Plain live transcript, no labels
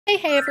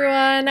Hey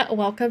everyone,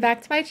 welcome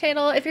back to my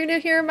channel. If you're new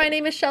here, my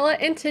name is Shella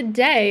and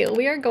today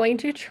we are going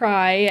to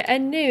try a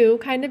new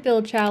kind of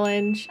build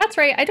challenge. That's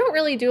right, I don't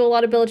really do a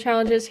lot of build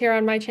challenges here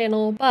on my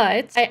channel,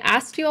 but I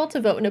asked you all to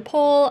vote in a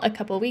poll a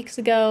couple weeks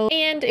ago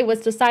and it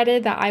was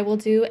decided that I will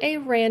do a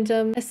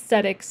random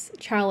aesthetics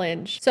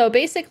challenge. So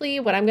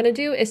basically what I'm going to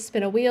do is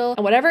spin a wheel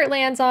and whatever it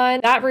lands on,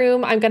 that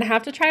room I'm going to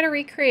have to try to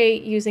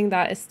recreate using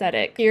that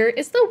aesthetic. Here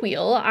is the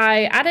wheel.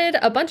 I added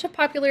a bunch of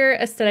popular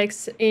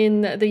aesthetics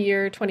in the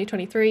year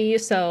 2023.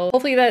 So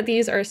hopefully that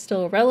these are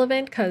still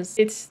relevant because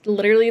it's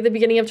literally the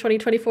beginning of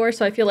 2024.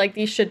 So I feel like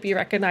these should be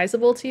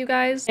recognizable to you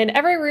guys. In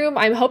every room,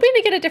 I'm hoping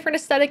to get a different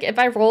aesthetic. If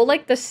I roll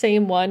like the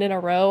same one in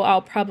a row,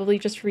 I'll probably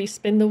just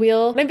respin the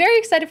wheel. And I'm very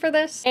excited for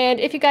this. And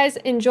if you guys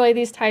enjoy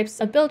these types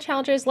of build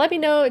challenges, let me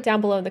know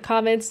down below in the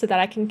comments so that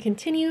I can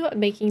continue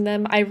making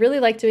them. I really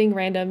like doing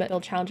random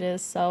build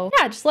challenges. So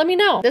yeah, just let me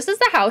know. This is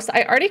the house.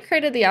 I already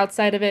created the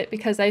outside of it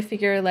because I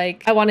figure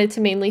like I wanted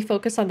to mainly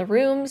focus on the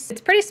rooms. It's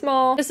pretty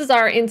small. This is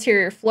our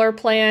interior floor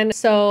plan.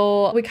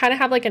 So we kind of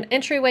have like an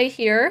entryway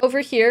here. Over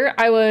here,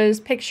 I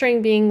was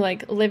picturing being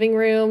like living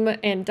room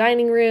and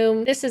dining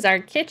room. This is our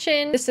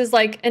kitchen. This is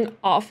like an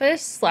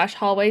office slash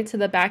hallway to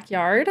the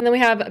backyard. And then we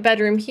have a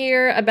bedroom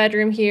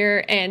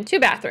here, and 2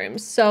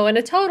 bathrooms. So in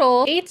a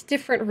total, 8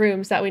 different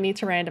rooms that we need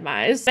to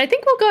randomize. I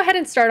think we'll go ahead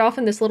and start off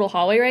in this little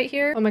hallway right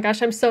here. Oh my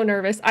gosh, I'm so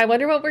nervous. I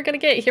wonder what we're gonna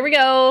get. Here we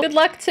go. Good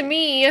luck to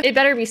me. It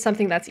better be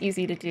something that's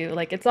easy to do.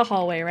 Like it's a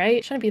hallway, right?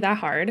 It shouldn't be that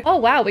hard. Oh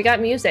wow, we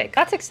got music.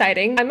 That's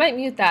exciting. I might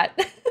mute that.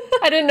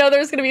 I didn't know there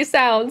was gonna be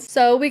sounds.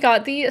 So we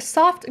got the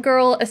soft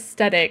girl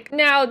aesthetic.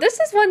 Now, this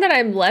is one that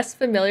I'm less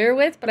familiar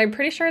with, but I'm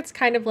pretty sure it's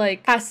kind of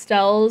like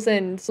pastels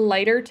and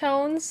lighter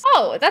tones.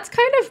 Oh, that's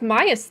kind of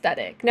my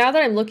aesthetic. Now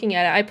that I'm looking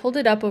at it, I pulled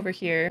it up over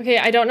here. Okay,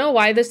 I don't know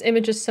why this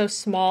image is so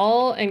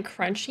small and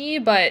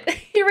crunchy, but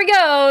here we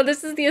go.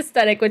 This is the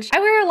aesthetic, which I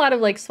wear a lot of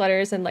like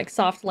sweaters and like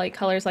soft light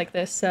colors like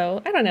this.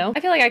 So I don't know.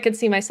 I feel like I could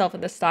see myself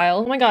in this style.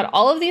 Oh my God,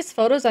 all of these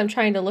photos I'm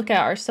trying to look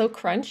at are so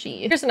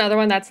crunchy. Here's another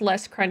one that's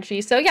less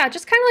crunchy. So yeah,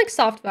 just kind of like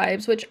soft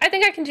vibes, which I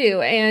think I can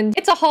do. And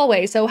it's a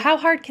hallway, so how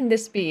hard can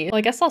this be? Well,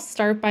 I guess I'll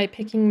start by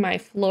picking my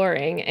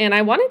flooring, and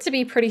I want it to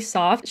be pretty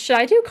soft. Should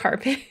I do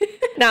carpet?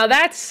 Now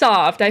that's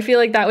soft. I feel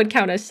like that would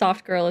count as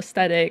soft girl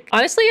aesthetic.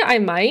 Honestly, I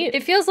might.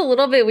 It feels a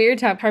little bit weird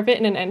to have carpet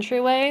in an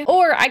entryway,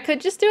 or I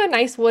could just do a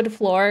nice wood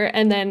floor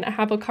and then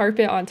have a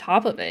carpet on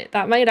top of it.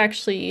 That might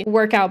actually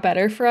work out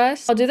better for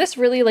us. I'll do this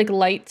really like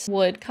light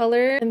wood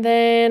color, and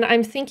then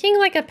I'm thinking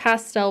like a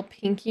pastel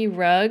pinky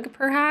rug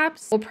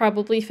perhaps will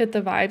probably fit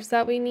the vibes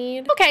that we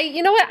need. Okay,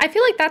 you know what? I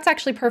feel like that's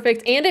actually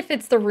perfect, and it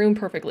fits the room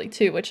perfectly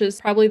too, which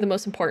is probably the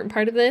most important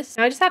part of this.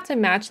 Now I just have to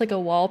match like a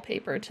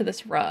wallpaper to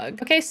this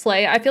rug. Okay,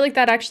 slay. I feel like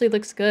that actually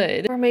looks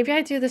good. Or maybe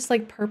I do this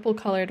like purple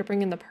color to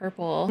bring in the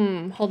purple.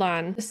 Hold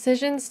on.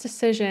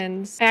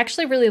 Decisions. I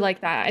actually really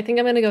like that. I think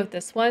I'm gonna go with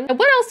this one. And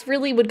what else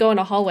really would go in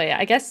a hallway?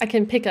 I guess I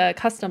can pick a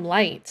custom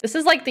light. This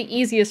is like the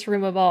easiest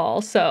room of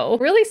all. So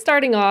really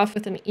starting off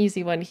with an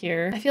easy one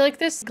here. I feel like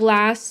this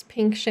glass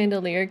pink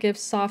chandelier gives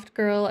soft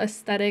girl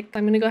aesthetic.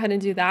 I'm gonna go ahead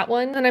and do that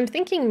one. And I'm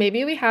thinking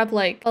maybe we have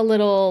like a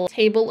little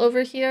table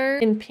over here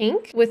in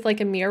pink with like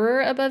a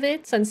mirror above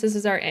it since this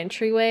is our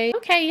entryway.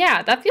 Okay,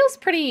 yeah, that feels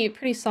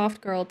pretty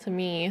soft girl to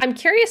me. I'm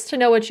curious to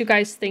know what you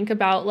guys think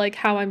about like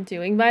how I'm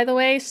doing, by the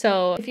way.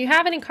 So if you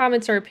have any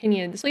comments or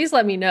opinions, please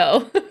let me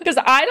know because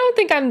I don't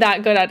think I'm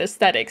that good at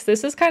aesthetics.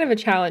 This is kind of a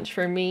challenge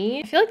for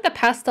me. I feel like the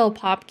pastel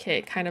pop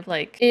kit kind of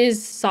like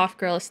is soft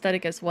girl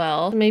aesthetic as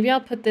well. So maybe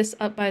I'll put this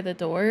up by the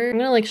door. I'm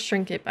gonna like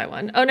shrink it by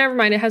one. Oh, never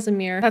mind. It has a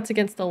mirror. That's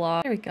against the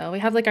law. There we go. We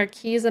have like our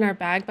keys in our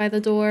bag by the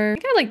door. I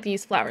think I like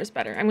these flowers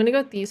better. I'm gonna go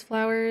with these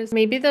flowers.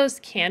 Maybe those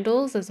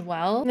candles as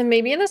well. And then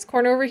maybe in this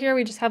corner over here,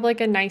 we just have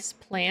like a nice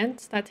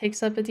plant that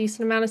takes up a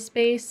decent amount of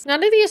space.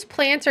 None of these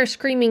plants are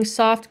screaming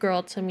soft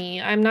girl to me.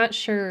 I'm not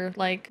sure.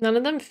 Like none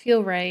of them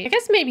feel right. I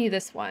guess maybe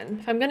this one,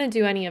 if I'm gonna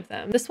do any of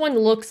them. This one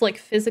looks like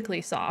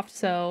physically soft,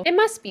 so it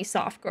must be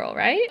soft girl,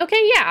 right?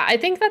 Okay, yeah, I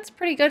think that's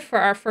pretty good for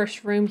our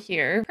first room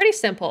here. Pretty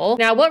simple.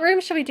 Now, what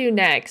room should we do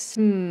next?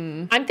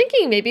 I'm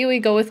thinking maybe we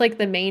go with like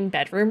the main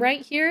bedroom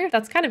right here.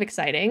 That's kind of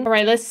exciting. All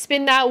right, let's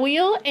spin that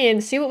wheel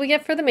and see what we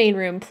get for the main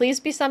room. Please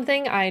be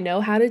something I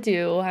know how to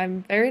do.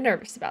 I'm very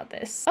nervous about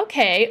this.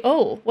 Okay.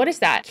 Oh, what is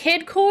that?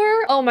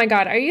 Kidcore? Oh my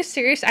God. Are you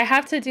serious? I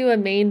have to do a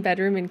main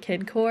bedroom in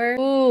kidcore.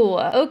 Ooh,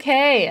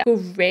 okay.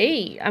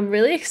 Great. I'm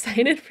really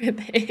excited for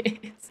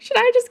this. Should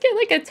I just get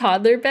like a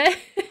toddler bed?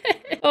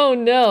 Oh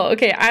no.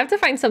 Okay, I have to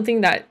find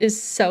something that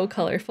is so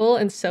colorful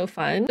and so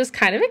fun. Just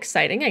kind of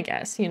exciting, I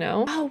guess, you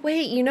know? Oh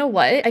wait, you know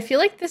what? I feel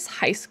like this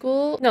high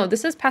school, no,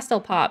 this is pastel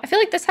pop. I feel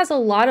like this has a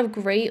lot of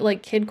great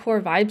like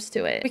kidcore vibes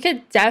to it. We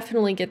could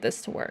definitely get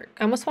this to work.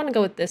 I almost want to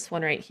go with this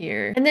one right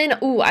here. And then,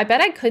 ooh, I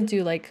bet I could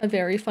do like a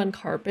very fun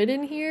carpet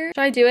in here.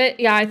 Should I do it?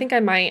 Yeah, I think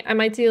I might. I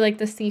might do like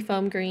the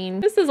seafoam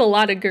green. This is a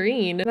lot of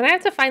green. And then I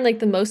have to find like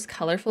the most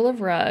colorful of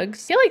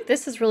rugs. I feel like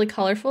this is really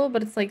colorful,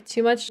 but it's like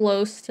too much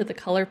close to the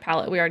color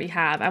palette we already have.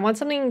 have. I want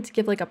something to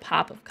give like a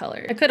pop of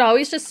color. I could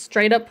always just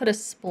straight up put a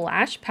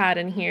splash pad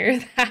in here.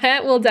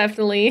 That will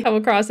definitely come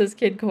across as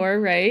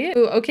kidcore, right?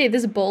 Ooh, okay,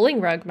 this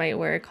bowling rug might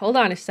work. Hold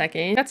on a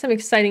second. Got some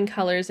exciting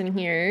colors in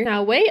here.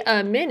 Now, wait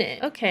a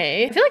minute.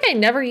 Okay. I feel like I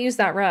never used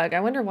that rug. I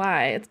wonder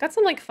why. It's got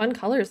some like fun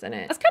colors in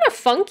it. That's kind of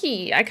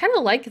funky. I kind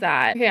of like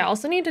that. Okay, I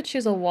also need to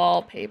choose a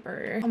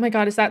wallpaper. Oh my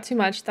God, is that too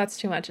much? That's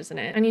too much, isn't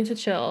it? I need to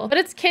chill. But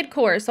it's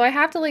kidcore, so I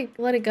have to like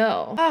let it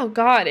go. Oh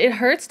God, it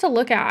hurts to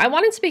look at. I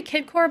want it to be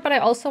kidcore, but I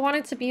also want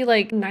it to be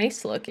like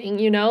nice looking,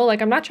 you know?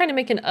 Like I'm not trying to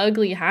make an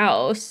ugly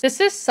house. This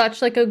is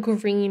such like a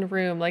green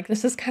room. Like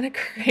this is kind of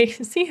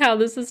crazy how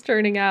this is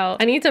turning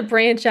out. I need to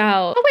branch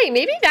out. Oh wait,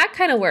 maybe that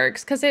kind of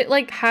works because it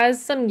like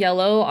has some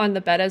yellow on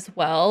the bed as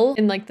well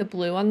and like the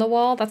blue on the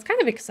wall. That's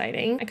kind of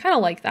exciting. I kind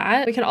of like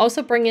that. We can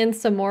also bring in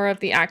some more of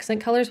the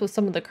accent colors with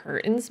some of the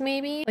curtains,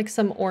 maybe like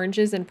some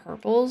oranges and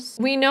purples.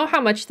 We know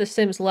how much The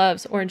Sims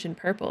loves orange and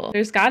purple.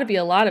 There's got to be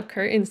a lot of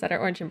curtains that are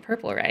orange and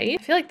purple, right?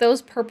 I feel like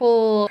those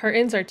purple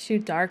curtains are too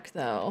dark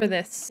though for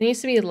this. It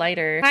needs to be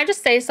lighter. Can I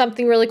just say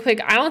something really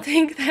quick? I don't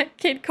think that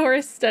kidcore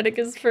aesthetic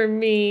is for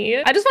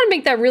me. I just want to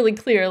make that really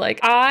clear. Like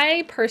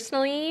I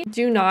personally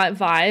do not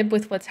vibe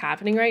with what's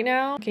happening right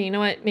now. Okay, you know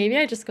what? Maybe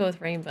I just go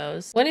with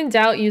rainbows. When in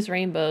doubt, use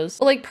rainbows.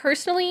 But like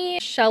personally,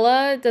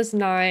 Shella does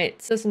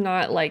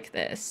not like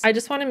this. I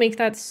just want to make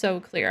that so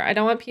clear. I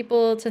don't want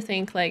people to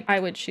think like I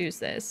would choose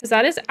this because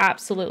that is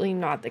absolutely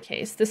not the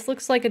case. This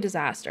looks like a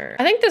disaster.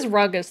 I think this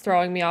rug is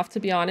throwing me off, to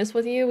be honest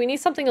with you. We need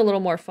something a little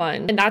more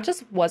fun and that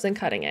just wasn't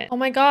cutting it. Oh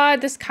my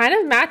God, this kind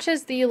of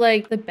matches the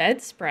like the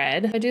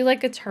bedspread. I do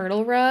like a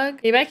turtle rug.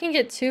 Maybe I can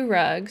get two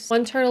rugs.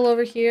 One turtle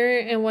over here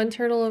and one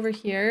turtle over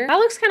here. That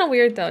looks kind of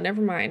weird though.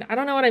 Never mind. I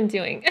don't know what I'm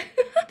doing.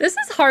 This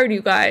is hard,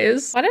 you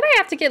guys. Why did I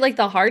have to get like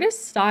the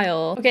hardest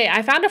style? Okay,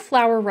 I found a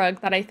flower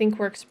rug that I think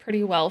works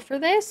pretty well for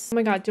this. Oh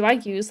my God, do I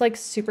use like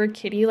super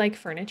kitty like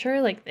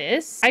furniture like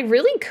this? I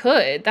really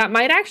could. That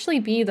might actually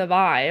be the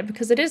vibe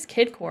because it is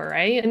kidcore,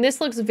 right? And this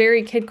looks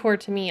very kidcore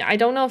to me. I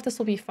don't know if this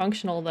will be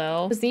functional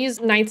though because these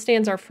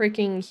nightstands are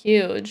freaking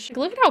huge. Like,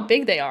 look at how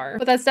big they are.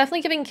 But that's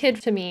definitely giving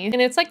kid to me.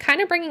 And it's like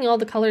kind of bringing all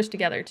the colors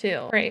together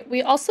too. Right.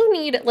 We also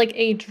need like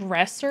a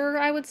dresser,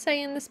 I would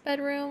say, in this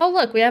bedroom. Oh,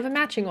 look, we have a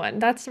matching one.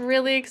 That's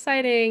really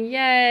exciting.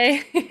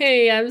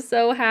 Yay. I'm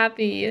so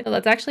happy. Oh,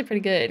 that's actually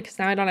pretty good because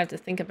now I don't have to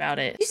think about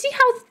it. You see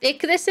how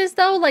thick this is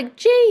though? Like,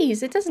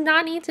 geez, it does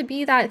not need to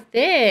be that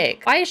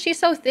thick. Why is she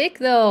so thick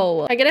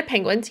though? I get a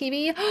penguin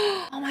TV.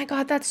 Oh my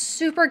God, that's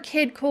super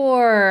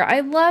kidcore. I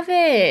love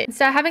it.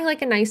 Instead of having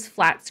like a nice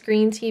flat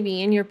screen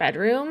TV in your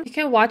bedroom, you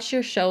can watch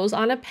your shows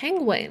on a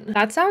penguin.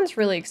 That sounds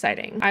really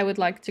exciting. I would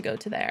like to go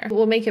to there.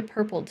 We'll make it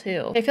purple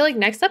too. I feel like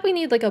next up we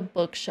need like a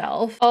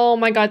bookshelf. Oh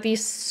my God,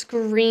 these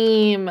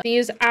scream.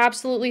 These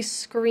absolutely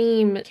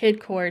scream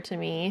kidcore to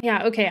me.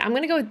 Yeah, okay, I'm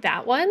gonna go with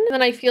that one. And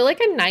then I feel like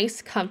a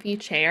nice comfy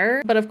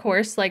chair. But of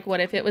course, like what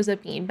if it was a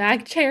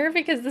beanbag chair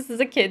because this is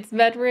a kid's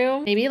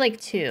bedroom? Maybe like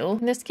two.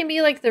 And this can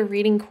be like the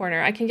reading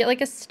corner. I can get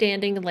like a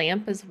standing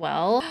lamp as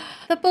well.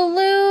 The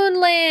balloon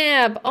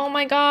lamp. Oh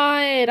my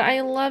God,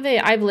 I love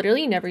it. I've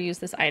literally never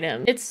used this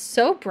item. It's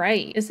so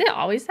bright. Is it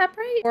always that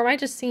bright? Or am I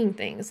just seeing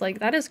things? Like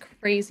that is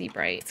crazy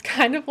bright. It's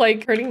kind of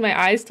like hurting my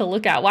eyes to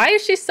look at. Why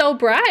is she so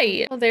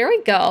bright? Oh, there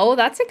we go.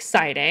 That's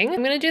exciting.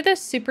 I'm gonna do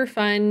this super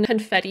fun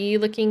confetti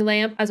looking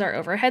lamp as our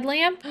overhead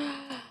lamp.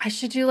 I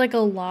should do like a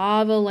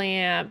lava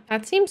lamp.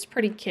 That seems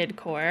pretty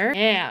kidcore.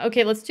 Yeah,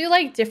 okay, let's do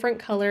like different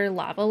color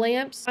lava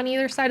lamps on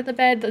either side of the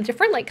bed. The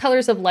different like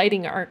colors of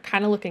lighting are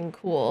kind of looking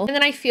cool. And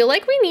then I feel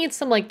like we need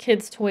some like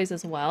kids toys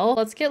as well.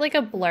 Let's get like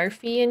a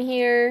Blarfy in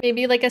here.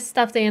 Maybe like a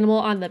stuffed animal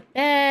on the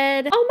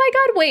bed. Oh my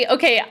God, wait,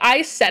 okay.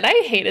 I said I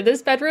hated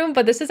this bedroom,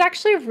 but this is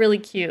actually really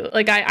cute.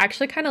 Like I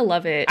actually kind of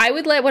love it. I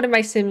would let one of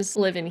my Sims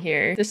live in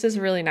here. This is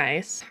really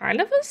nice. Kind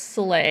of a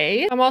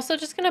sleigh. I'm also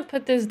just gonna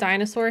put this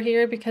dinosaur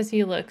here because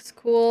he looks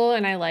cool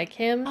and I like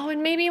him. Oh,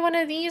 and maybe one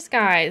of these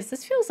guys.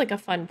 This feels like a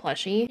fun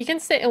plushie. You can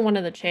sit in one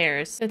of the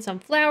chairs. Get some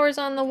flowers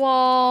on the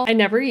wall. I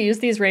never use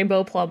these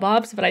rainbow plum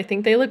bobs, but I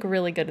think they look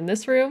really good in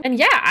this room. And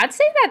yeah, I'd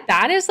say that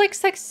that is like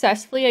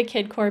successfully a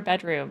kidcore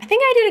bedroom. I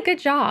think I did a good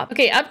job.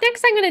 Okay, up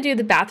next, I'm gonna do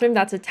the bathroom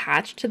that's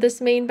attached to this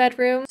main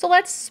bedroom. So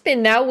let's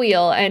spin that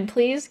wheel and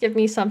please give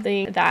me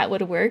something that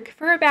would work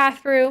for a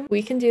bathroom.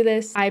 We can do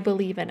this. I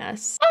believe in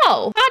us.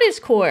 Oh,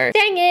 cottage core.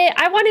 Dang it.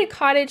 I wanted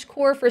cottage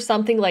core for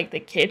something like the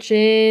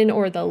kitchen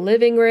or the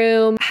living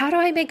room. How do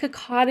I make a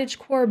cottage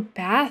core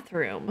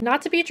bathroom?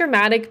 Not to be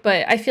dramatic,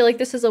 but I feel like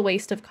this is a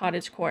waste of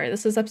cottage core.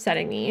 This is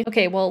upsetting me.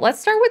 Okay, well, let's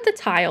start with the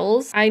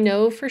tiles. I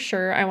know for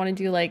sure I want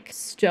to do like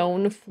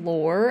stone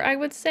floor, I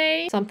would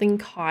say. Something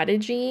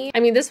cottagey. I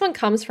mean, this one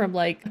comes from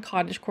like a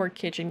cottage core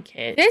kitchen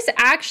kit. This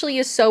actually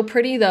is so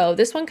pretty though.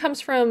 This one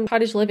comes from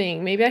Cottage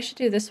Living. Maybe I should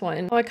do this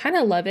one. Oh, I kind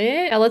of love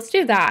it. Yeah, let's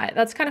do that.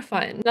 That's kind of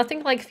fun.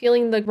 Nothing like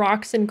feeling the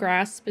rocks and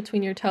grass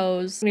between your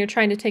toes when you're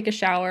trying to take a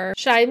shower.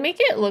 Should I make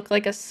it look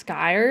like a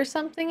sky or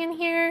something in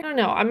here? I don't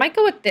know. I might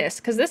go with this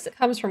because this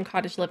comes from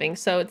Cottage Living,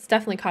 so it's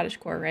definitely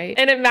cottagecore, right?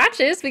 And it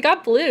matches. We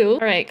got blue. All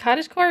right,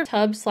 cottagecore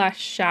tub slash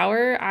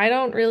shower. I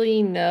don't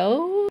really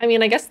know. I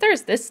mean, I guess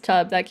there's this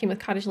tub that came with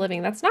cottage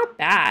living. That's not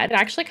bad. It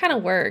actually kind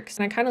of works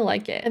and I kind of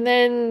like it. And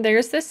then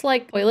there's this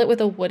like toilet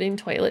with a wooden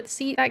toilet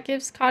seat that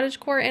gives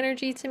cottagecore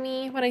energy to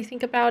me when I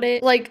think about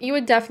it. Like you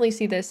would definitely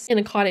see this in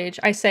a cottage.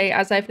 I say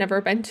as I've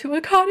never been to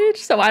a cottage,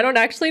 so I don't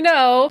actually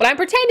know, but I'm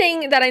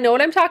pretending that I know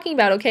what I'm talking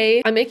about,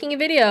 okay? I'm making a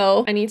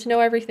video. I need to know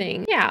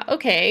everything. Yeah,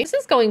 okay. This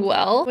is going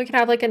well. We could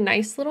have like a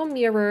nice little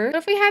mirror. What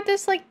if we had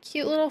this like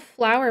cute little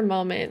flower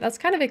moment? That's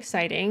kind of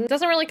exciting. It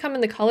doesn't really come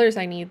in the colors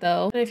I need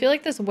though. And I feel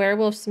like this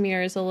werewolf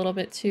smear is a little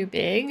bit too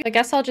big. I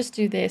guess I'll just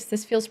do this.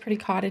 This feels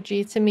pretty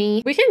cottagey to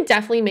me. We can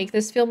definitely make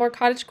this feel more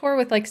cottagecore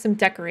with like some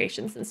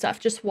decorations and stuff.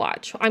 Just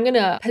watch. I'm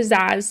gonna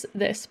pizzazz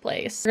this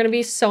place. You're gonna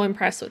be so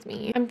impressed with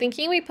me. I'm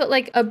thinking we put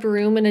like a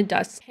broom and a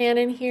dustpan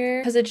in here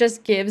because it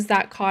just gives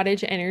that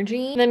cottage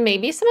energy. And then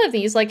maybe some of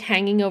these like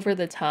hanging over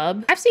the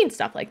tub. I've seen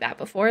stuff like that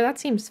before. That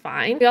seems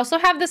fine. We also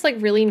have this like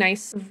really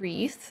nice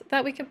wreath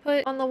that we could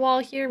put on the wall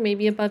here,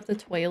 maybe above the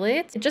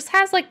toilet. It just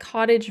has like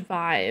cottage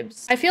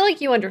vibes. I feel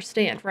like you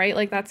understand, right?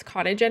 Like that's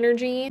cottage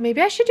energy.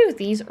 Maybe I should do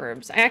these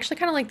herbs. I actually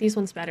kind of like these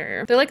ones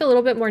better. They're like a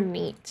little bit more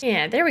neat.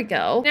 Yeah, there we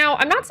go. Now,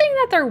 I'm not saying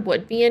that there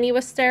would be any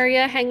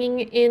wisteria hanging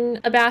in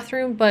a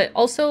bathroom, but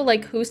also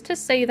like who's to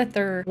say that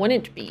there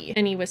wouldn't be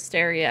any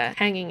wisteria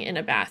hanging in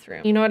a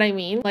bathroom? You know what I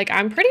mean? Like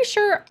I'm pretty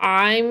sure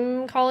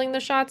I'm calling the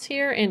shots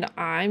here and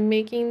I'm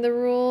making the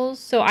rules.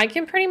 So I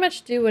can pretty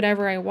much do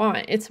whatever I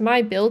want. It's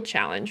my build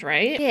challenge,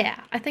 right? Yeah,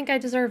 I think I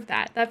deserve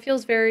that. That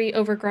feels very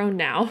overgrown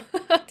now.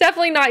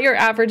 Definitely not your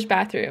average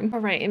bathroom. All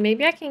right, and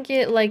maybe I can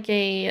get like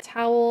a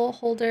towel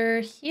holder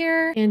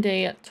here and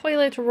a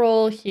toilet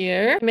roll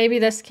here. Maybe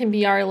this can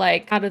be our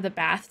like out of the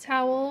bath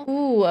towel.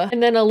 Ooh,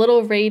 and then a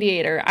little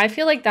radiator. I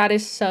feel like that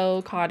is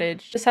so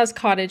cottage. This has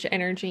cottage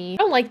energy. I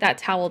don't like that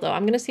towel though.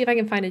 I'm gonna see if I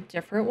can find a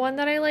different one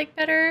that I like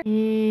better.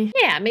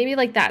 Yeah, maybe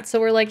like that. So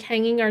we're like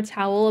hanging our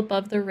towel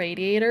above the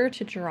radiator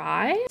to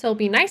dry. So it'll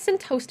be nice and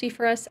toasty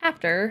for us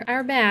after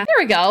our bath.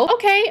 There we go.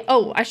 Okay.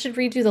 Oh, I should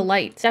redo the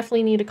light.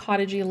 Definitely need a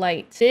cottagey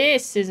light.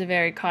 This is a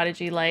very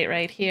cottagey light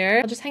right here.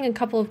 I'll just hang a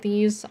couple of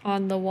these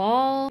on the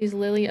wall. These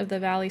lily of the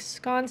valley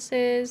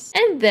sconces.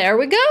 And there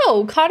we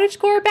go.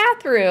 Cottagecore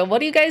bathroom. What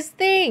do you guys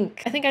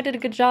think? I think I did a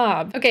good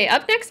job. Okay,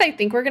 up next, I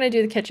think we're gonna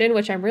do the kitchen,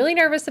 which I'm really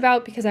nervous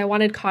about because I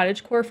wanted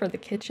cottagecore for the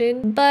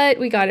kitchen, but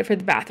we got it for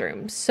the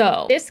bathroom.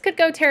 So this could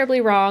go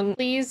terribly wrong.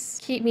 Please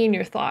keep me in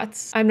your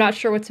thoughts. I'm not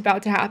sure what's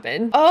about to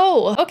happen.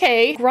 Oh,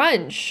 okay.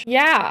 Grunge.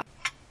 Yeah.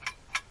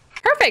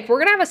 Perfect. We're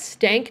gonna have a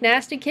stank,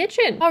 nasty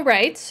kitchen. All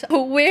right.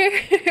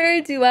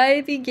 Where do I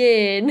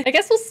begin? I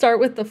guess we'll start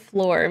with the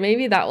floor.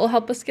 Maybe that will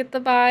help us get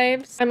the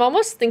vibes. I'm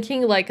almost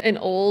thinking like an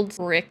old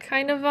brick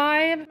kind of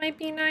vibe might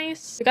be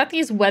nice. We got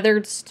these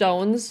weathered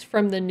stones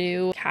from the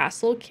new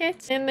castle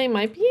kit and they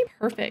might be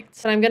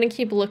perfect. But I'm gonna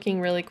keep looking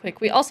really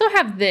quick. We also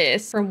have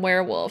this from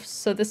werewolves.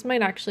 So this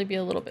might actually be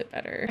a little bit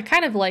better. I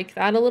kind of like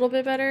that a little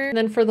bit better. And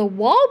then for the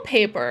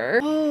wallpaper,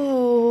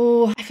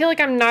 oh, I feel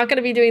like I'm not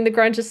gonna be doing the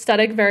grunge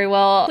aesthetic very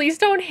well. Please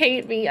don't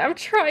hate me. I'm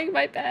trying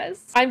my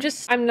best. I'm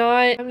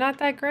not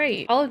that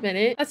great. I'll admit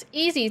it. That's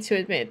easy to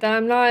admit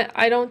that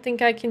I don't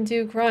think I can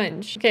do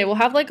grunge. Okay, we'll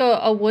have like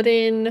a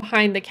wooden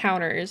behind the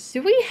counters.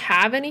 Do we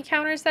have any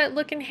counters that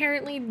look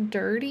inherently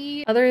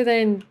dirty other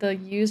than the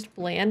used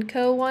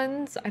Blandco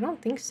ones? I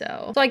don't think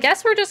so. So I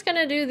guess we're just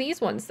gonna do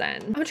these ones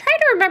then. I'm trying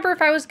to remember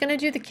if I was gonna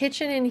do the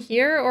kitchen in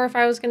here or if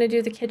I was gonna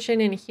do the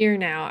kitchen in here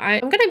now.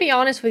 I'm gonna be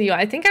honest with you.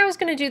 I think I was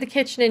gonna do the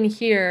kitchen in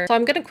here. So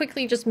I'm gonna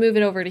quickly just move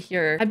it over to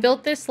here. I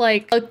built this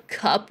like a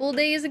couple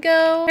days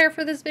ago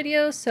for this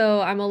video,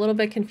 so I'm a little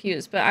bit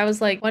confused, but I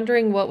was like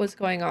wondering what was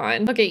going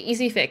on. Okay,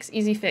 easy fix,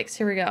 easy fix.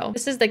 Here we go.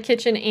 This is the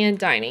kitchen and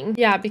dining.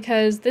 Yeah,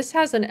 because this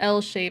has an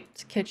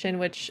L-shaped kitchen,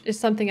 which is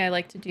something I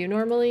like to do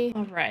normally.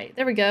 All right,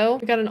 there we go.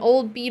 We got an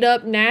old beat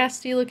up,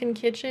 nasty looking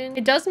kitchen.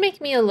 It does make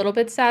me a little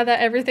bit sad that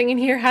everything in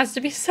here has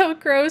to be so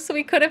gross.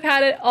 We could have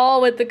had it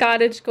all with the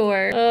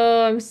cottagecore.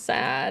 Oh, I'm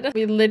sad.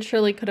 We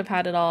literally could have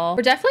had it all.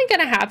 We're definitely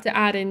gonna have to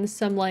add in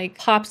some like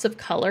pops of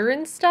color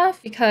and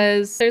stuff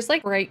because there's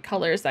like bright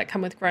colors that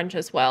come with grunge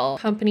as well,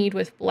 accompanied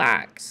with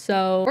black.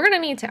 So we're gonna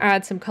need to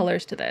add some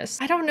colors to this.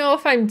 I don't know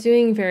if I'm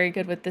doing very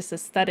good with this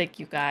aesthetic,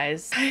 you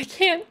guys. I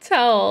can't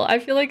tell. I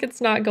feel like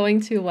it's not going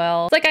too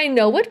well. It's like I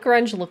know what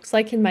grunge looks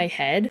like in my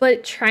head,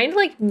 but trying to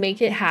like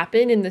make it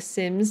happen in The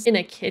Sims in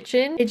a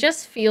kitchen, it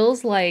just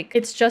feels like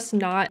it's just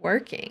not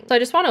working. So I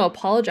just want to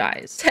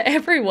apologize to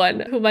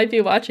everyone who might be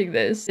watching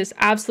this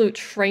absolute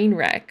train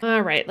wreck.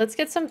 All right, let's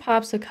get some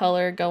pops of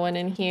color going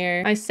in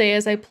here. I say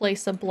as I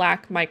place a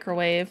black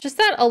microwave. Just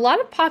that a lot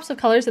of pops of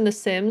colors in The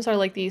Sims are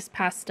like these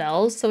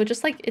pastels, so it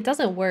just like it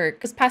doesn't work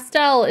because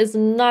pastel is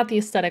not the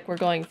aesthetic we're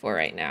going for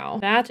right now.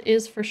 That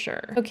is for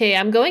sure. Okay,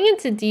 I'm going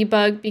into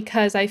debug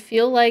because I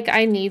feel like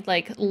I need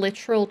like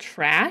literal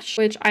trash,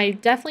 which I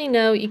definitely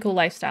know Eco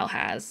Lifestyle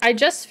has. I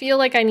just feel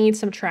like I need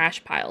some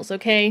trash piles,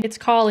 okay? It's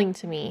calling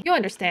to me. You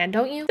understand,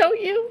 don't you? Don't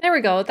you? There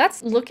we go.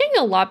 That's looking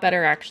a lot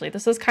better actually.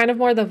 This is kind of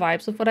more the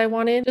vibes of what I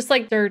wanted. Just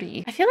like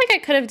dirty. I feel like I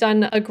could have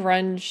done a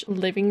grunge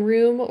living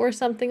room or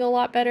something a lot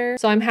lot better.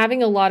 So I'm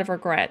having a lot of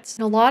regrets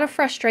and a lot of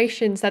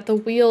frustrations that the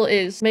wheel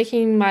is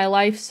making my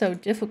life so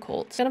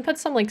difficult. I'm gonna put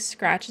some like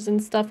scratches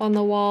and stuff on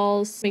the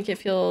walls, make it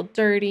feel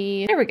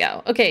dirty. There we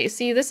go. Okay,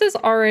 see, this is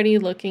already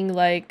looking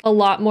like a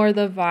lot more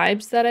the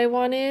vibes that I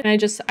wanted.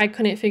 And I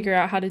couldn't figure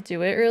out how to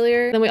do it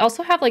earlier. And then we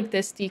also have like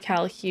this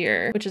decal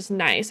here, which is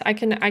nice. I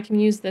can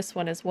use this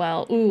one as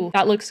well. Ooh,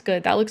 that looks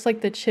good. That looks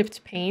like the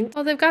chipped paint.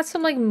 Oh, they've got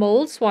some like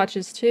mold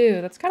swatches too.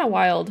 That's kind of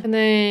wild. And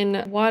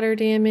then water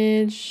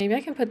damage. Maybe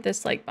I can put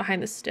this like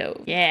behind the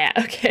stove. Yeah,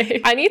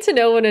 okay. I need to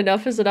know when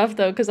enough is enough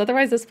though, because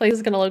otherwise this place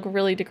is gonna look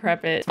really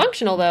decrepit. It's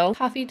functional though.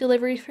 Coffee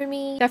delivery for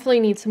me. Definitely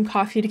need some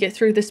coffee to get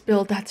through this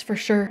build, that's for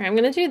sure. I'm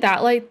gonna do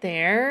that light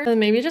there. And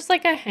maybe just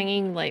like a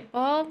hanging light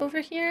bulb over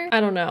here. I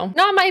don't know.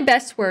 Not my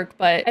best work,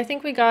 but I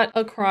think we got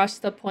across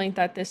the point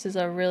that this is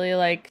a really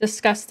like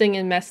disgusting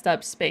and messed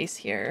up space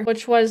here,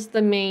 which was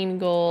the main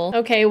goal.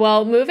 Okay,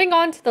 well, moving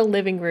on to the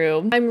living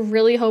room. I'm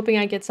really hoping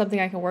I get something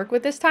I can work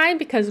with this time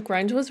because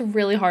grunge was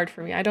really hard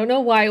for me. I don't know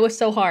why it was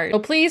so hard. So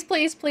please,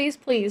 please, please,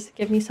 please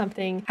give me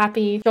something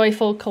happy,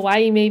 joyful,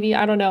 kawaii maybe.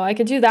 I don't know. I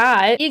could do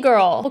that.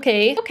 E-girl.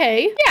 Okay.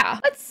 Okay. Yeah,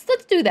 let's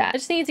do that. I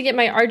just need to get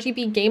my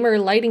RGB gamer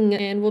lighting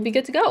and we'll be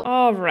good to go.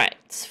 All right.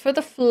 For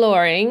the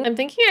flooring, I'm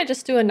thinking I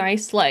just do a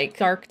nice like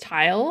dark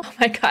tile. Oh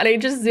my God, I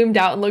just zoomed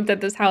out and looked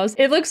at this house.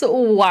 It looks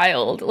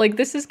wild. Like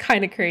this is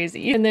kind of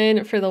crazy. And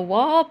then for the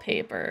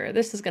wallpaper,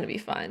 this is gonna be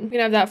fun. We're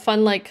gonna have that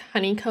fun like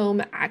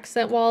honeycomb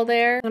accent wall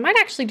there. I might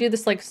actually do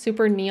this like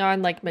super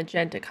neon like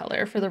magenta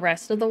color for the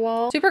rest of the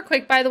wall. Super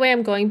quick, by the way,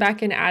 I'm going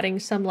back and adding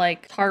some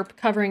like tarp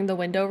covering the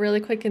window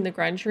really quick in the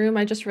grunge room.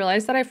 I just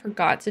realized that I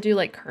forgot to do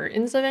like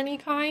curtains of any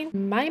kind.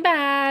 My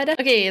bad.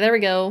 Okay, there we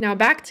go. Now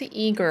back to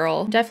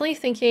E-girl. Definitely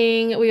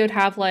thinking we would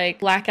have like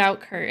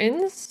blackout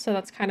curtains. So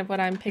that's kind of what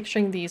I'm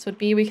picturing these would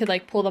be. We could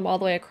like pull them all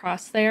the way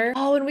across there.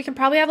 Oh, and we can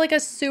probably have like a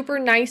super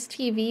nice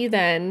TV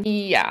then.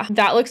 Yeah,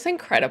 that looks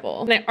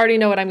incredible. And I already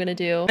know what I'm gonna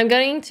do. I'm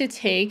going to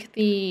take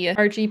the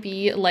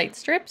RGB light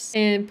strips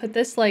and put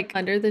this like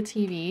under the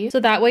TV. So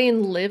that way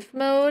in live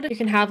mode, you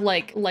can have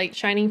like light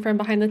shining from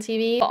behind the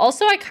TV. But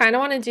also I kind of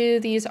want to do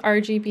these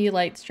RGB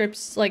light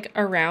strips like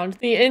around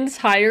the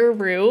entire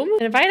room.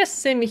 And if I had a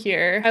sim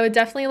here, I would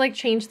definitely like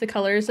change the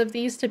colors of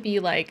these to be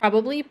like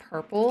probably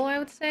purple, I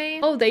would say.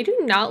 Oh, they do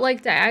not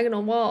like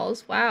diagonal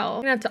walls. Wow.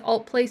 I'm gonna have to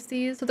alt place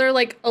these. So they're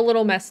like a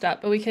little messed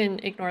up, but we can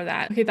ignore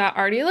that. Okay, that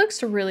already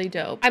looks really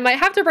dope. I might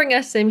have to bring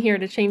a sim here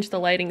to change the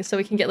lighting so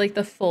we can get like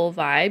the full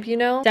vibe, you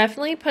know?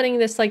 Definitely putting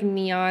this like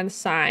neon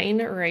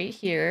sign right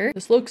here.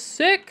 This looks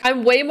sick.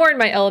 I'm way more in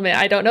my element.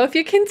 I don't know if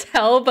you can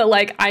tell, but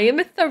like I am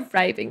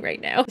thriving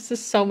right now. This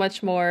is so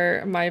much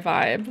more my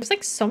vibe. There's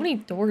like so many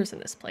doors in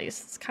this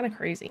place. It's kind of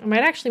crazy. I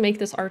might actually make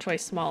this archway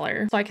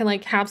smaller so I can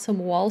like have some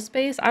wall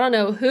space. I don't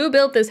know who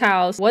built this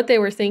house, what they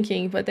were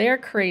thinking, but they are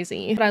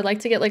crazy. But I'd like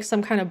to get like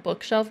some kind of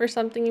bookshelf or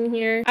something in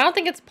here. I don't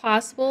think it's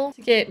possible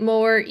to get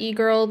more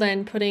e-girl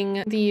than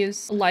putting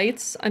these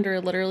lights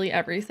under literally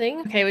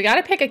everything. Okay, we got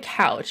to pick a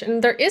couch.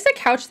 And there is a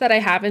couch that I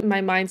have in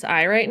my mind's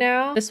eye right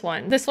now. This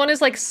one. This one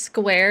is like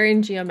square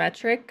and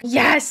geometric.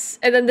 Yes!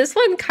 And then this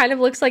one kind of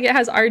looks like it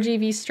has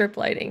RGB strip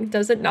lighting.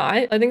 Does it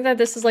not? I think that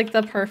this is like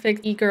the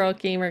perfect e-girl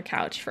gamer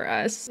couch for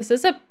us. This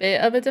is a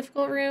bit of a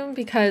difficult room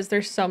because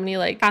there's so many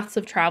like paths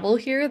of travel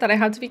here that I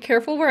have to be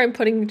careful where I'm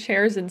putting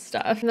chairs and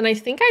stuff. And then I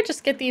think I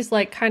just get these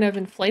like kind of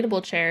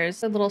inflatable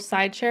chairs, a little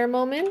side chair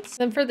moments.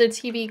 Then for the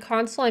TV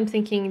console, I'm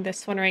thinking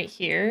this one right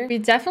here. We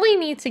definitely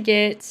need to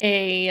get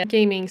a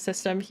gaming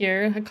system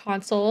here, a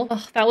console.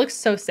 Oh, that looks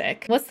so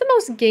sick. What's the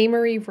most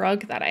gamery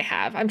rug that I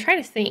have? I'm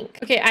trying to think.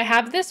 Okay, I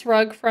have this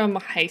rug from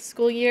high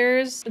school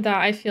years that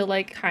I feel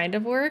like kind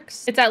of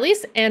works. It's at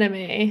least anime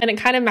and it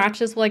kind of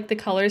matches like the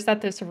colors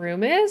that this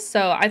room is.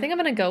 So I think I'm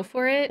gonna go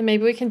for it. And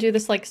maybe we can do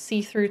this like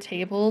see-through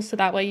table so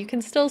that way you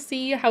can still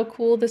see how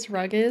cool this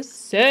rug is.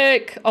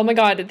 Sick. Oh my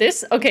God,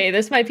 this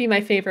might be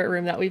my favorite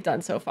room that we've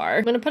done so far.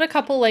 I'm gonna put a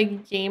couple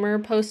like gamer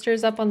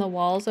posters up on the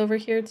walls over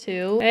here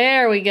too.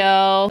 There we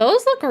go.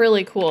 Those look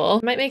really cool.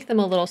 Might make them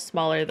a little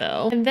smaller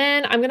though. And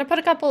then I'm gonna put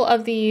a couple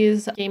of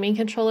these gaming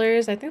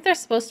controllers. I think they're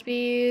supposed to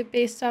be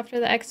based after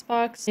the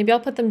Xbox. Maybe I'll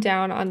put them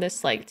down on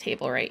this like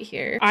table right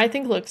here. I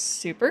think looks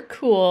super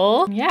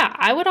cool. Yeah,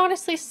 I would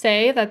honestly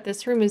say that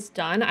this room is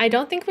done. I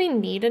don't think we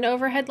need an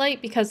overhead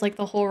light because like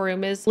the whole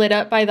room is lit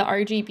up by the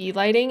RGB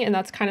lighting and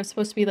that's kind of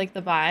supposed to be like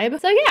the vibe.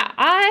 So yeah,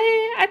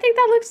 I think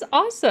that looks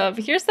awesome.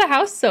 Here's the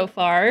house so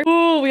far.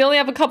 Ooh, we only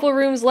have a couple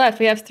rooms left.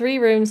 We have 3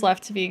 rooms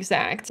left to be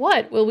exact.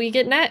 What will we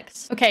get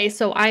next? Okay,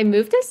 so I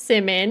moved a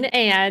sim in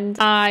and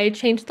I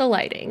changed the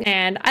lighting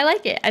and I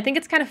like it. I think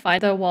it's kind of fun.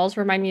 The walls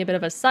remind me a bit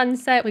of a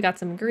sunset. We got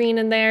some green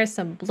in there,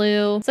 some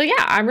blue. So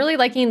yeah, I'm really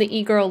liking the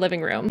e-girl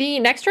living room. The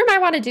next room I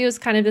want to do is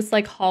kind of this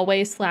like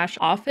hallway slash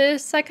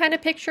office. I kind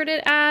of pictured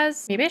it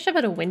as. Maybe I should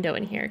put a window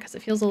in here because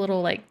it feels a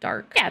little like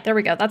dark. Yeah, there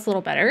we go. That's a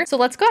little better. So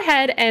let's go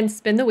ahead and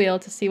spin the wheel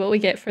to see what we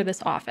get for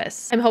this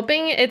office. I'm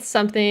hoping it's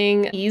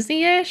something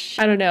easy-ish.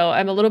 I don't know.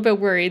 I'm a little bit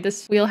worried.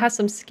 This wheel has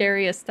some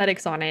scary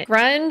aesthetics on it.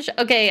 Grunge.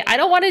 Okay, I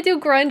don't want to do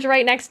grunge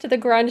right next to the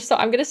grunge, so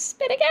I'm gonna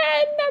spin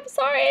again. I'm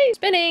sorry.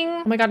 Spinning.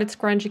 Oh my god, it's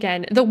grunge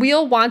again. The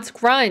wheel wants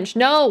grunge.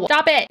 No,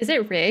 stop it. Is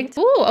it rigged?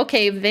 Ooh,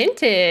 okay,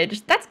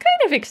 vintage. That's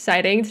kind of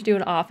exciting to do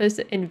an office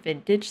in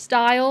vintage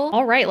style.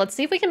 All right, let's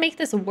see if we can make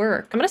this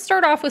work. I'm gonna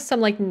start off with some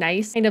like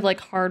nice kind of like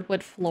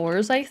hardwood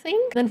floors, I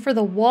think. Then for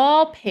the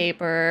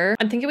wallpaper,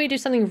 I'm thinking we do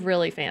something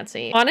really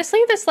fancy. Honestly,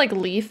 this like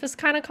leaf is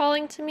kind of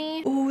calling to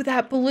me. Ooh,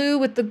 that blue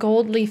with the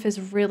gold leaf is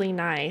really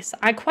nice.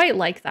 I quite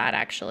like that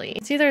actually.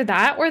 It's either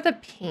that or the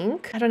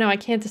pink. I don't know, I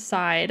can't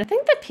decide. I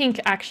think the pink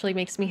actually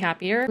makes me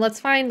happier. Let's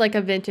find like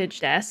a vintage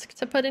desk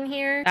to put in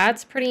here.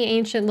 That's pretty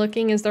ancient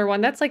looking. Is there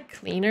one that's like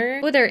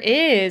cleaner? Oh, there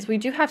is. We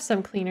do have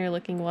some cleaner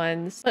looking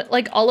ones, but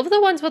like all of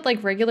the ones with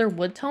like regular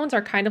wood tones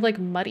are kind of like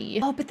muddy.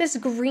 Oh, but this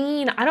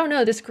green, I don't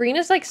know. This green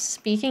is like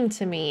speaking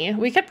to me.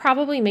 We could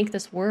probably make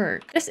this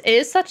work. This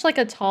is such like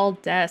a tall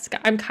desk.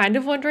 I'm kind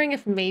of wondering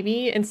if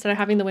maybe instead of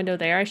having the window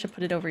there, I should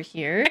put it over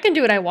here. I can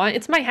do what I want.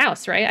 It's my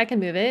house, right? I can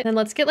move it. And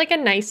let's get like a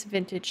nice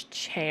vintage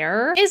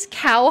chair. Is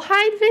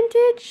cowhide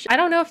vintage? I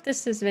don't know if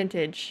this is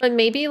vintage, but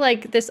maybe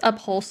like this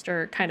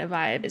upholster kind of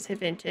vibe is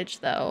vintage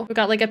though. We've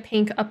got like a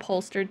pink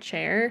upholstered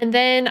chair. And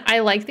then I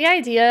like the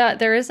idea.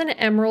 There is an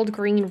emerald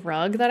green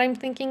rug that I'm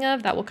thinking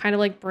of that will kind of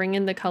like bring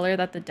in the color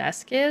that the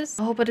desk is.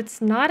 Oh, but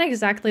it's not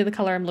exactly the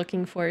color I'm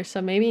looking for.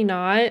 So maybe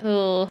not.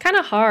 Ugh, kind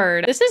of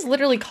hard. This is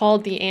literally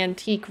called the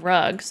antique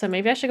rug. So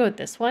maybe I should go with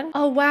this one.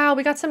 Oh, wow.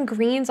 We got some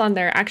greens on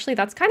there. Actually,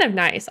 that's kind of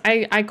nice.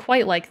 I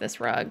quite like this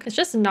rug. It's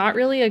just not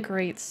really a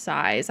great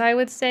size, I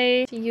would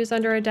say, to use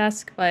under a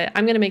desk, but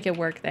I'm going to make it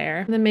work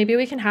there. And then maybe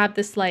we can have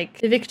this like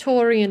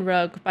Victorian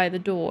rug by the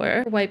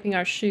door, wiping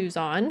our shoes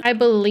on. I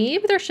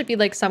believe there should be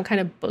like some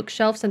kind of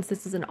bookshelf since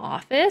this is an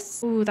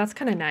office. Ooh, that's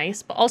kind of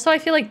nice. But also I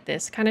feel like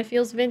this kind of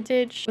feels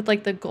vintage with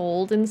like the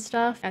gold and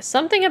stuff. Yeah,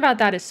 something about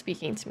that is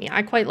speaking to me.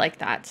 I quite like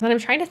that. And I'm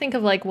trying to think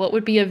of like what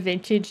would be a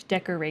vintage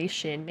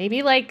decoration.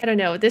 Maybe like, I don't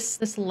know,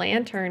 this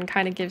lantern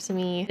kind of gives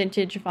me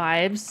vintage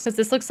vibes because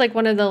this looks like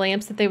one of the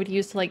lamps that they would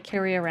use to like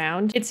carry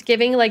around. It's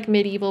giving like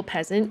medieval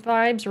peasant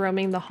vibes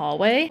roaming the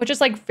hallway, which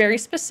is like very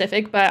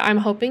specific, but I'm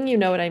hoping you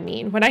know what I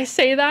mean when I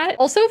say that.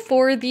 Also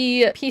for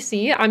the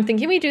PC, I'm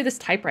thinking we do this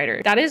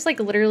typewriter. That is like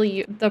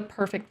literally the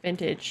perfect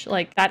vintage.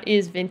 Like that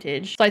is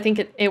vintage. So I think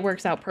it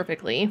works out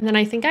perfectly. And then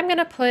I think I'm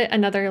gonna put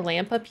another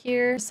lamp up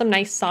here, some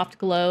nice soft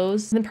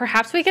glows. And then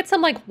perhaps we get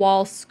some like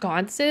wall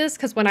sconces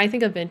because when I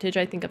think of vintage,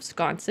 I think of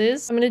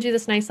sconces. I'm gonna do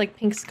this nice like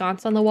pink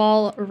sconce on the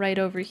wall right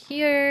over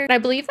here. And I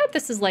believe that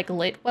this is like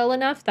lit well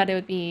enough that it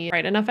would be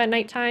bright enough at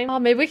nighttime. Oh,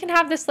 maybe we can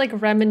have this like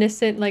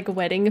reminiscent like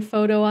wedding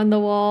photo on the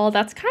wall.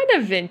 That's kind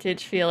of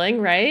vintage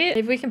feeling, right?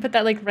 Maybe we can put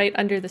that like right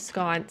under the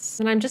sconce.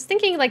 And I'm just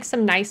thinking like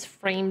some nice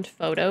framed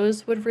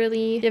photos would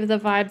really give the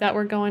vibe that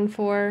we're going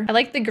for. I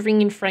like the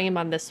green frame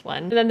on this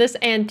one. And then this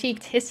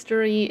antiqued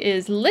history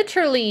is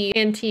literally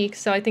antique,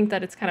 so I think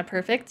that it's kind of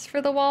perfect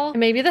for the wall. And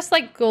maybe this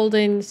like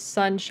golden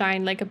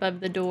sunshine like above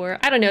the door.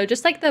 I don't know,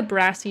 just like the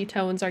brassy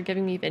tones are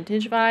giving me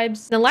vintage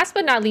vibes. And last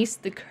but not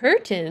least, the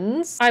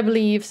curtains. I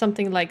believe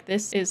something like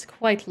this is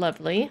quite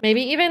lovely.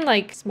 Maybe even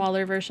like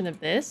smaller version of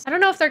this. I don't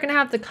know if they're gonna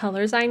have the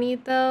colors I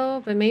need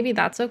though, but maybe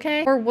that's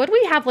okay. Or would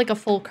we have like a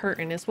full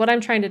curtain is what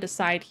I'm trying to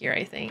decide here,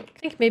 I think. I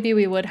think maybe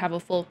we would have a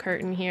full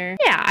curtain here.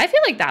 Yeah, I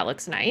feel like that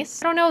looks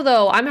nice. I don't know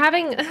though.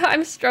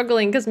 I'm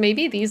struggling because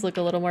maybe these look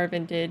a little more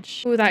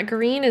vintage. Ooh, that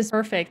green is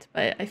perfect,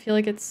 but I feel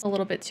like it's a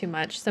little bit too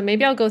much. So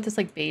maybe I'll go with this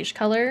like beige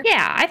color.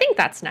 Yeah, I think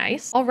that's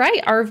nice. All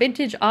right, our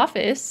vintage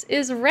office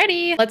is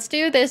ready. Let's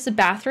do this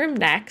bathroom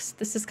next.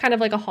 This is kind of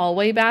like a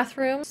hallway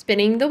bathroom.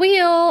 Spinning the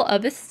wheel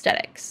of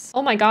aesthetics.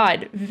 Oh my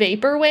God,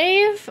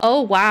 vaporwave.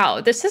 Oh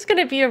wow, this is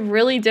gonna be a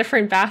really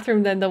different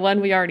bathroom than the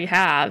one we already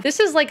have. This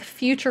is like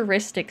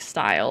futuristic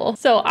style.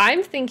 So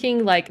I'm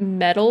thinking like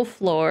metal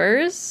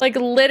floors, like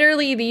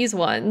literally these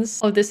ones.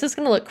 Oh, this is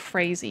gonna look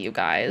crazy, you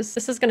guys.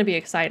 This is gonna be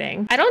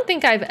exciting. I don't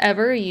think I've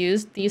ever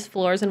used these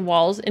floors and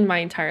walls in my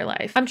entire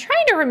life. I'm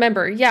trying to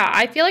remember. Yeah,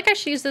 I feel like I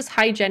should use this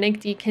hygienic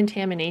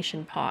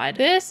decontamination pod.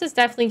 This is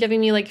definitely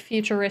giving me like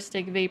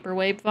futuristic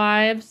vaporwave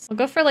vibes. I'll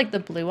go for like the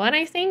blue one,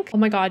 I think. Oh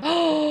my God.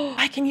 Oh,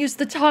 I can use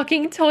the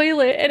talking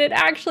toilet and it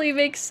actually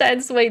makes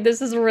sense. Wait,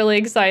 this is really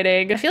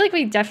exciting. I feel like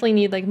we definitely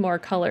need like more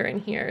color in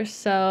here.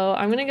 So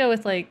I'm gonna go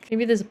with like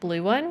maybe this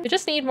blue one. We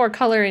just need more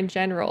color in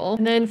general.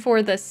 And then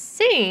for the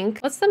sink,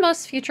 what's the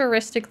most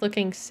futuristic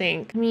looking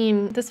sink? I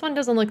mean, this one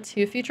doesn't look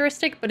too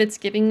futuristic, but it's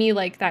giving me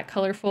like that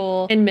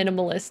colorful and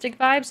minimalistic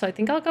vibe. So I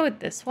think I'll go with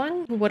this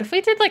one. What if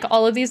we did like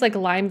all of these like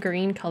lime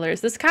green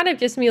colors? This kind of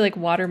gives me like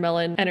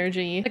watermelon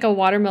energy, like a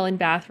watermelon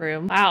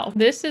bathroom. Wow,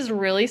 this is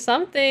really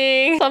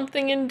something.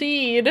 Something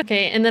indeed.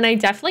 Okay, and then I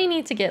definitely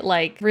need to get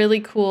like really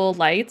cool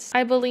lights,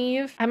 I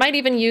believe. I might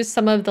even use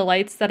some of the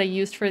lights that I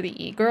used for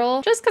the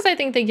e-girl, just because I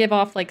think they give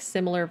off like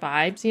similar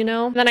vibes, you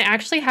know? And then I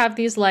actually have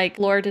these like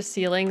floor to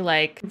ceiling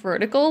like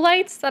vertical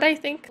lights that I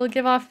think will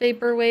give off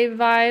vaporwave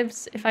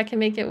vibes if I can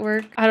make it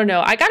work. I don't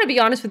know. I gotta be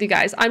honest honest with you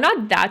guys, I'm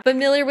not that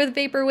familiar with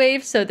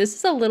vaporwave, so this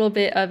is a little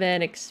bit of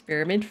an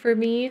experiment for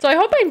me. So I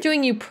hope I'm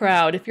doing you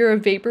proud. If you're a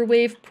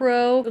vaporwave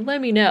pro,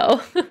 let me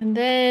know. And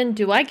then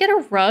do I get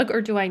a rug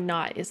or do I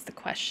not is the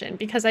question,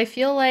 because I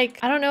feel like,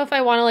 I don't know if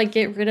I want to like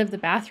get rid of the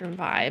bathroom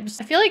vibes.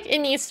 I feel like it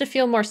needs to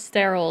feel more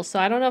sterile, so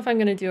I don't know if I'm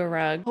going to do a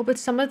rug. Oh, but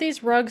some of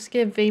these rugs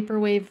give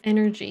vaporwave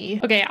energy.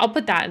 Okay, I'll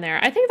put that in there.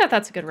 I think that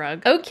that's a good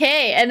rug.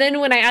 Okay, and then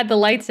when I add the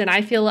lights in,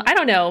 I feel, I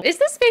don't know, is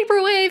this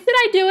vaporwave? Did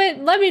I do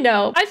it? Let me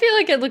know. I feel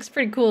like it looks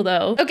pretty cool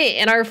though. Okay,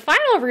 and our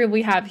final room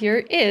we have here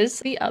is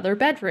the other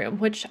bedroom,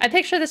 which I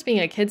picture this being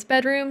a kid's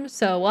bedroom,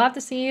 so we'll have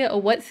to see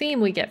what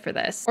theme we get for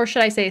this. Or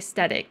should I say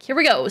aesthetic? Here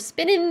we go,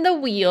 spinning the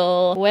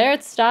wheel. Where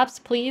it stops,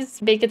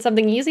 please make it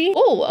something easy.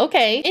 Oh,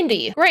 okay,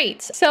 indie.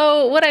 Great.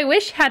 So what I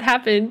wish had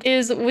happened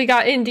is we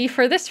got indie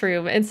for this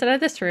room instead of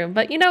this room,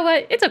 but you know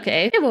what? It's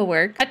okay. It will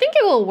work. I think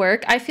it will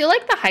work. I feel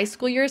like the high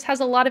school years has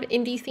a lot of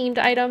indie themed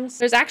items.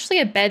 There's actually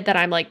a bed that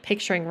I'm like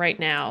picturing right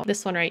now.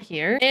 This one right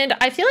here. And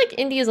I feel like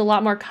indie is a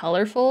lot more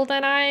colorful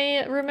than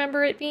I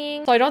remember it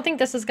being. So I don't think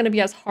this is going to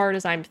be as hard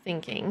as I'm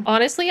thinking.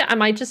 Honestly, I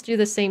might just do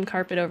the same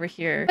carpet over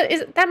here.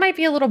 But that might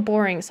be a little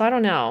boring, so I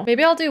don't know.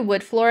 Maybe I'll do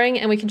wood flooring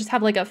and we can just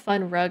have like a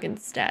fun rug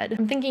instead.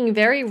 I'm thinking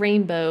very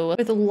rainbow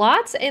with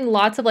lots and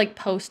lots of like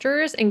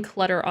posters and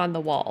clutter on the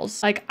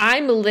walls. Like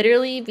I'm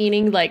literally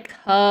meaning like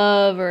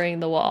covering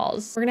the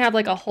walls. We're gonna have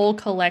like a whole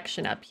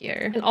collection up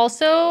here. And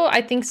also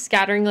I think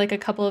scattering like a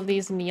couple of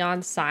these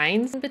neon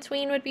signs in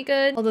between would be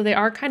good. Although they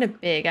are kind of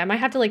big. I might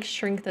have to like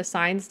shrink the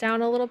signs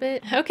down a little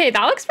bit. Okay,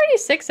 that looks pretty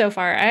sick so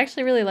far. I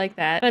actually really like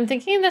that. And I'm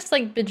thinking this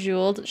like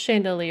bejeweled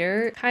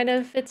chandelier kind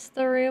of fits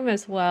the room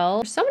as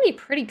well. There's so many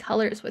pretty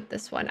colors with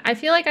this one. I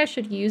feel like I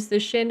should use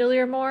this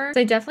chandelier more.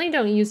 I definitely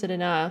don't use it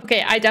enough.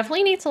 Okay, I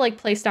definitely need to like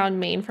place down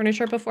main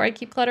furniture before I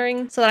keep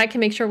cluttering so that I can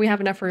make sure we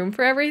have enough room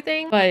for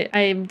everything. But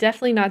I'm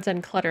definitely not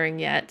done cluttering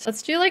yet.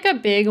 Let's do like a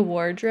big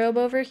wardrobe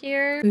over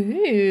here.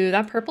 Ooh,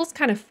 that purple's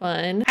kind of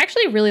fun. I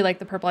actually really like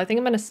the purple. I think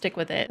I'm gonna stick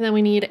with it. And then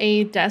we need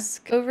a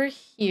desk over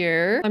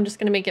here. I'm just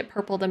gonna make it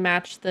purple to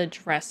match the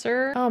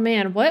dresser. Oh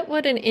man, what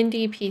would an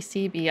indie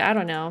PC be? I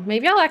don't know.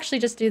 Maybe I'll actually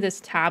just do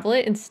this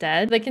tablet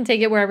instead. They can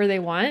take it wherever they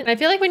want. And I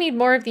feel like we need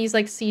more of these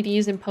like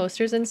CDs and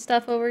posters and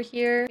stuff over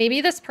here.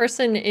 Maybe this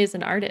person is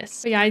an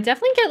artist. But yeah, I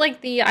definitely get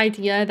like the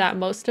idea that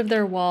most of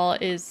their wall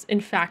is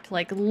in fact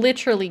like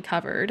literally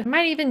covered. I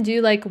might even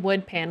do like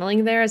wood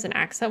paneling there as an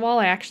accent wall.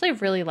 I actually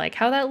really like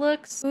how that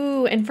looks.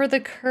 Ooh, and for the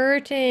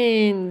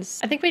curtains,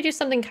 I think we do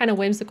something kind of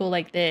whimsical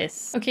like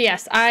this. Okay,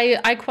 yes,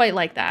 I quite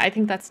like that. I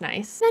think that's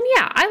nice. And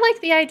yeah, I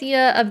like the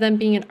idea of them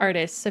being an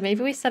artist. So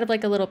maybe we set up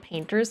like a little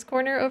painter's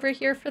corner over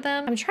here for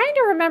them. I'm trying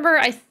to remember,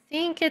 I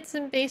think it's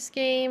in base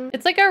game.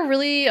 It's like a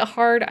really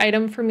hard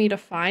item for me to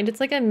find. It's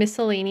like a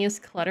miscellaneous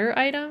clutter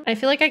item. I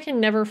feel like I can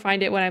never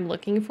find it when I'm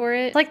looking for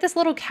it. It's like this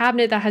little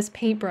cabinet that has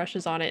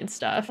paintbrushes on it and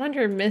stuff.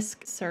 Under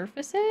misc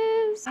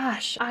surfaces?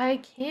 Gosh,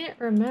 I can't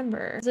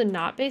remember. Is it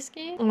not base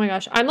game? Oh my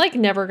gosh, I'm like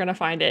never gonna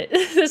find it.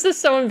 This is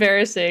so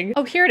embarrassing.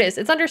 Oh, here it is.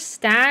 It's under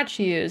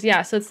statues.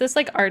 Yeah, so it's this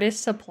like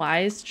artist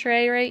supplies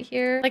tray right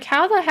here. Like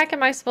how the heck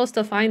am I supposed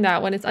to find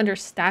that when it's under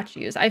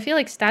statues? I feel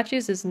like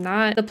statues is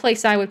not the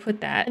place I would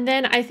put that. And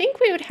then I think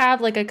we would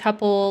have like a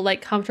couple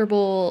like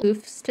comfortable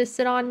poofs to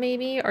sit on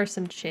maybe, or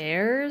some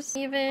chairs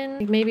even,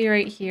 like maybe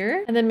right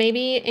here. And then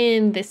maybe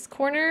in this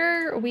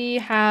corner we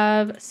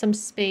have some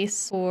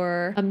space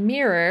for a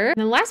mirror. And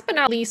then last but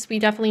not least, we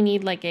definitely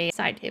need like a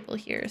side table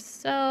here.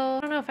 So I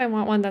don't know if I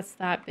want one that's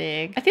that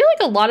big. I feel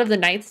like a lot of the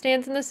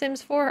nightstands in The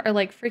Sims 4 are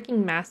like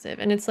freaking massive,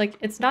 and it's like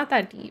it's not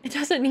that deep. It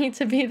doesn't need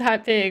to be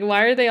that big.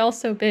 Why are they all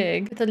so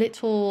big? With a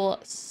little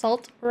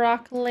salt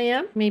rock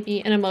lamp,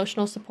 maybe an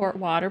emotional support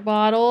water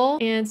bottle,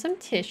 and some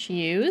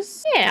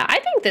tissues. Yeah, I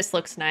think this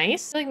looks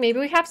nice. Like maybe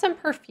we have some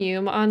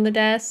perfume on the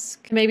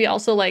desk. Maybe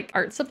also like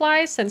art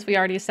supplies, since we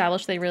already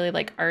established they really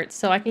like art.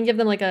 So I can give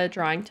them like a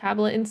drawing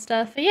tablet and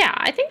stuff. But yeah,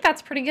 I think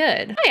that's pretty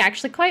good. I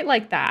actually quite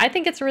like that. I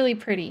think it's really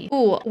pretty.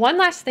 Ooh, one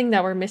last thing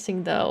that we're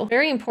missing though.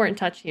 Very important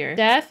touch here.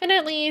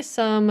 Definitely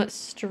some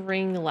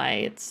string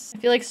lights. I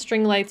feel like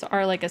string lights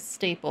are like a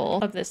staple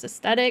of this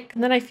aesthetic.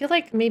 And then I feel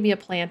like maybe a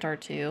plant or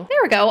two. There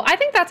we go. I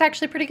think that's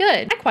actually pretty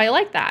good. I quite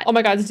like that. Oh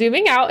my God,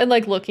 zooming out and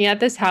like looking at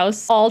this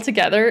house all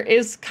together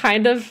is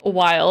kind of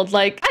wild.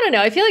 Like, I don't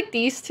know. I feel like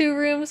these two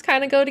rooms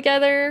kind of go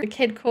together, the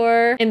kid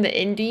core and the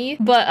indie.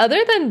 But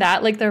other than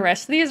that, like the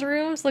rest of these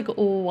rooms look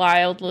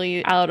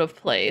wildly out of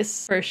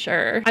place for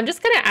sure. I'm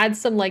just gonna add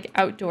some like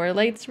outdoor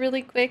lights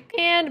really quick,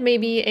 and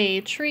maybe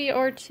a tree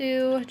or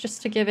two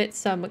just to give it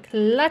some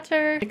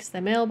clutter. Fix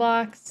the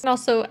mailbox, and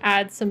also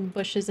add some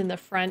bushes in the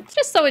front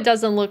just so it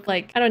doesn't look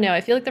like, I don't know,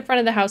 I feel like the front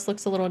of the house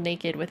looks a little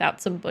naked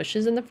without some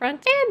bushes in the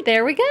front. And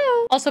there we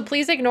go. Also,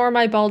 please ignore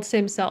my bald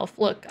sim self.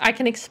 Look, I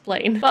can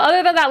explain. But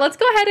other than that, let's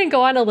go ahead and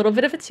go on a little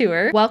bit of a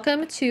tour.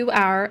 Welcome to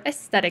our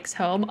aesthetics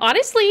home.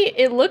 Honestly,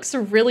 it looks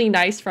really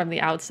nice from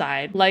the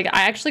outside. Like,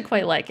 I actually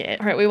quite like it.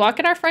 All right, we walk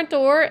in our front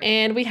door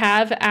and we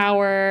have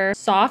our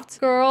soft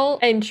girl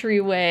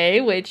entryway,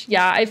 which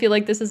yeah, I feel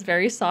like this is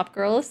very soft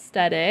girl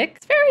aesthetic.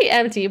 It's very pretty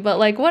empty, but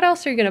like what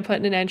else are you gonna put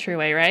in an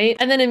entryway, right?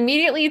 And then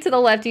immediately to the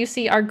left, you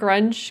see our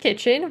grunge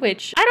kitchen,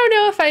 which I don't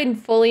know if I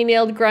fully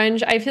nailed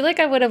grunge. I feel like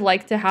I would have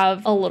liked to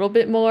have a little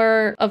bit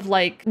more of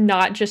like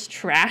not just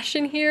trash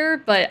in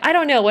here, but I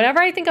don't know.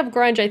 Whenever I think of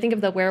grunge, I think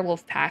of the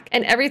werewolf pack,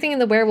 and everything in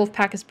the werewolf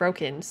pack is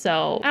broken.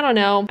 So I don't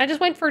know. I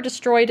just went for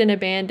destroyed and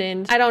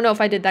abandoned. I don't know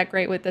if I did that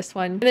great with this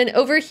one. And then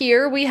over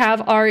here we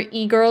have our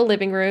e-girl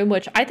living room,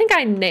 which I think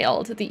I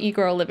nailed the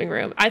e-girl living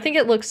room. I think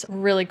it looks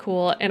really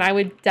cool, and I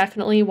would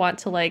definitely want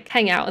to like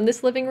hang out in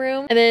this living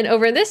room. And then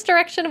over in this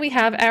direction, we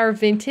have our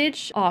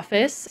vintage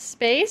office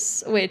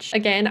space, which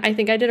again, I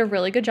think I did a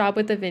really good job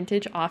with the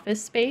vintage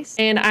office space.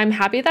 And I'm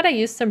happy that I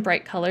used some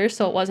bright colors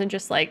so it wasn't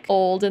just like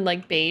old and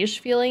like beige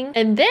feeling.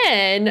 And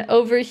then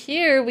over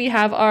here, we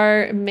have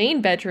our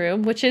main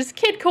bedroom, which is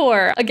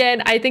kidcore.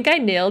 Again, I think I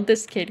nailed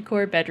this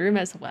kidcore bedroom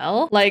as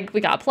well. Like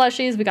we got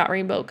plushies, we got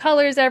rainbow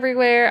colors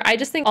everywhere. I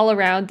just think all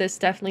around this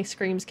definitely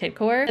screams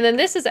kidcore. And then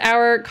this is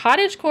our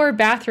cottagecore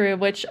bathroom,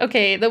 which,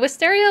 okay, the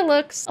wisteria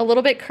looks a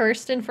little bit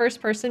cursed in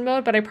first person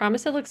mode, but I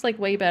promise it looks like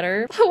way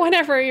better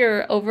whenever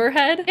you're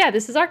overhead. Yeah,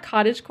 this is our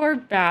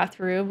cottagecore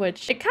bathroom,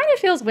 which it kind of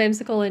feels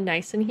whimsical and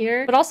nice in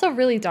here, but also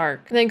really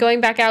dark. And then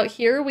going back out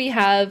here, we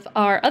have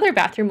our other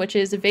bathroom, which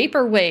is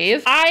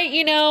vaporwave.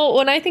 You know,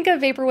 when I think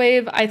of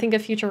vaporwave, I think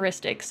of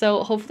futuristic.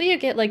 So hopefully you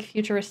get like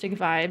futuristic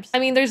vibes. I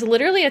mean, there's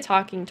literally a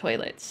talking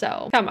toilet.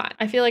 So come on.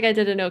 I feel like I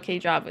did an okay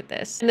job with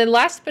this. And then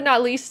last but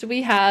not least,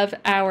 we have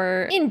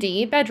our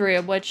indie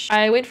bedroom, which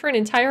I went for an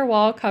entire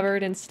wall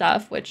covered in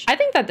stuff, which I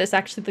think that this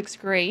actually looks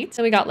great.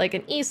 So we got like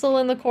an easel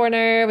in the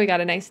corner. We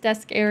got a nice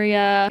desk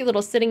area, a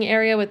little sitting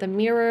area with a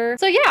mirror.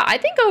 So yeah, I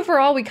think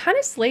overall we kind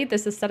of slayed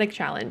this aesthetic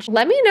challenge.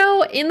 Let me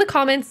know in the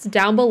comments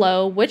down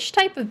below which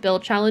type of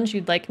build challenge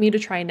you'd like me to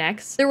try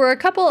next. There were a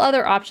couple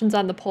other options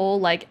on the poll,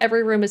 like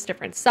every room is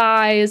different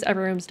size,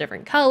 every room's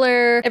different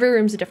color, every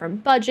room's a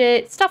different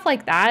budget, stuff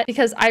like that,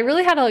 because I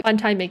really had a fun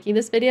time making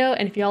this video,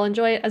 and if y'all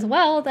enjoy it as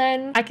well,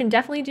 then I can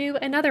definitely do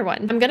another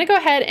one. I'm gonna go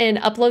ahead and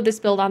upload this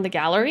build on the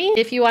gallery.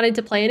 If you wanted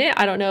to play in it,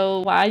 I don't know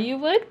why you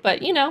would,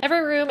 but you know,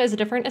 every room is a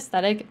different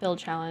aesthetic build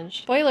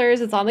challenge.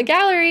 Spoilers, it's on the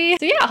gallery.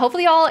 So yeah,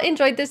 hopefully y'all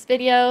enjoyed this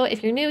video.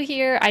 If you're new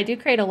here, I do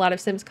create a lot of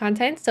Sims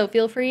content, so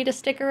feel free to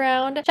stick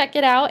around, check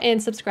it out,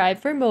 and subscribe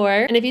for more.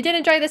 And if you did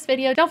enjoy this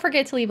video, don't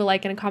forget to leave a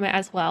like and a comment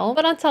as well.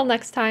 But until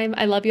next time,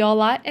 I love you all a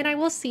lot, and I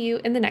will see you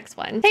in the next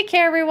one. Take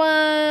care,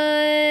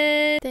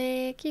 everyone!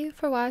 Thank you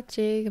for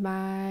watching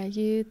my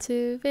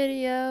YouTube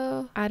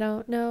video. I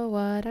don't know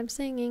what I'm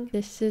singing.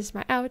 This is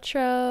my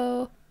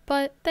outro,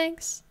 but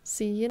thanks.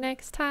 See you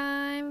next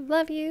time.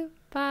 Love you.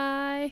 Bye.